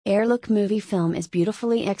Air Look movie film is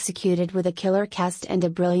beautifully executed with a killer cast and a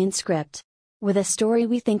brilliant script. With a story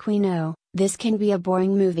we think we know, this can be a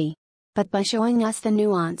boring movie. But by showing us the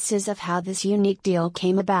nuances of how this unique deal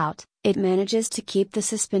came about, it manages to keep the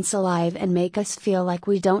suspense alive and make us feel like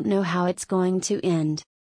we don't know how it's going to end.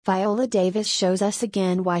 Viola Davis shows us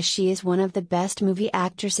again why she is one of the best movie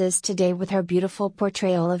actresses today with her beautiful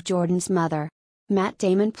portrayal of Jordan's mother. Matt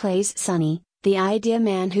Damon plays Sonny, the idea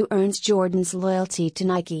man who earns Jordan's loyalty to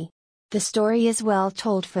Nike. The story is well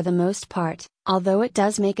told for the most part, although it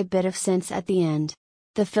does make a bit of sense at the end.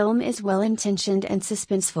 The film is well intentioned and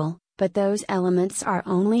suspenseful, but those elements are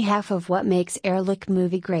only half of what makes Air Look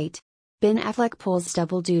movie great. Ben Affleck pulls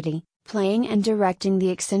double duty, playing and directing the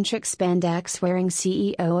eccentric spandex-wearing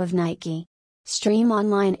CEO of Nike. Stream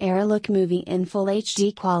online Air Look movie in full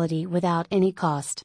HD quality without any cost.